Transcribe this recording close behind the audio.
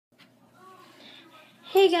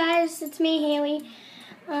Hey guys, it's me, Haley.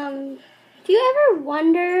 Do you ever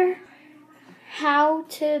wonder how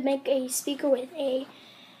to make a speaker with a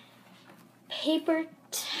paper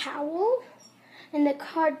towel and the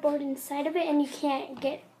cardboard inside of it, and you can't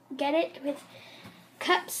get it with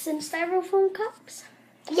cups and styrofoam cups?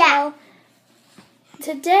 Yeah. Well,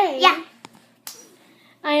 today,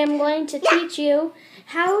 I am going to teach you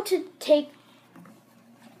how to take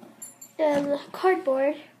the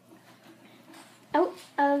cardboard out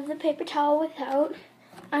of the paper towel without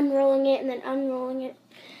unrolling it and then unrolling it,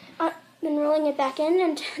 then rolling it back in.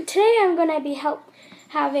 And today I'm going to be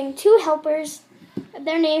having two helpers.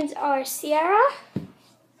 Their names are Sierra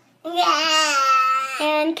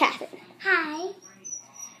and Catherine. Hi.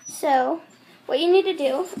 So, what you need to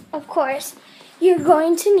do, of course, you're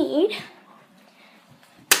going to need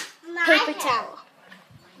paper towel.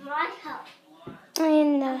 My help.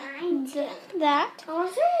 And that.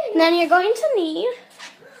 And then you're going to need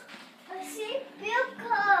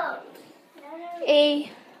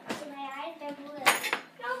a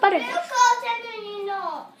butter knife.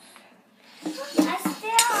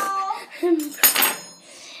 And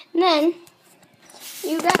then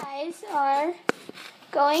you guys are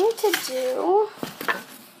going to do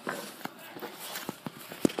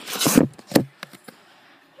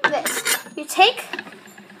this. You take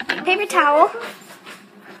a paper towel.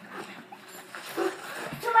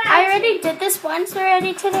 I already did this once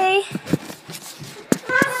already today.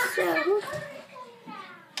 So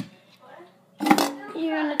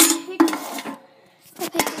you're going to take a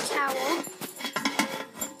paper towel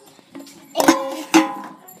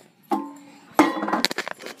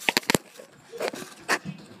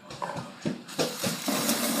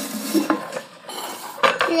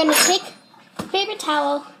and you're going to take the paper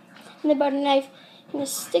towel and the butter knife and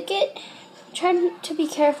just stick it. Try to be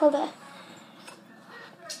careful to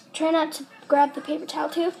try not to grab the paper towel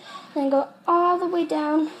too, and then go all the way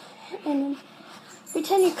down and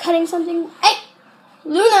pretend you're cutting something. Hey,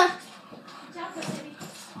 Luna!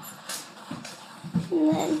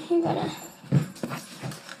 And then you're gonna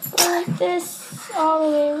go like this all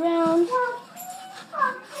the way around.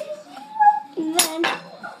 And then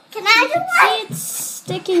Can I do see it's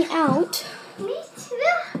sticking out. Me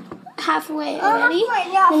too. Halfway already.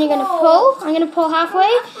 halfway, Then you're gonna pull. I'm gonna pull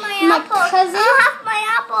halfway. My cousin. My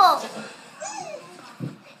apple.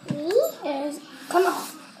 Come on.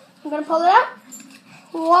 I'm gonna pull it out.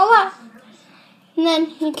 Voila. And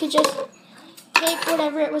then you could just take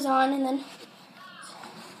whatever it was on, and then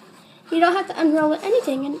you don't have to unroll it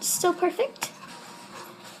anything, and it's still perfect.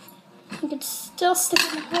 You could still stick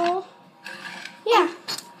it in the hole. Yeah.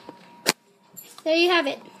 There you have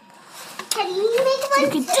it. Can you make one? You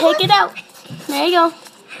can take it out. There you go.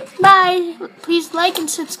 Bye. Please like and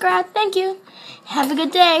subscribe. Thank you. Have a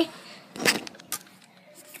good day.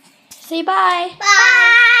 Say bye.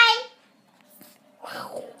 Bye.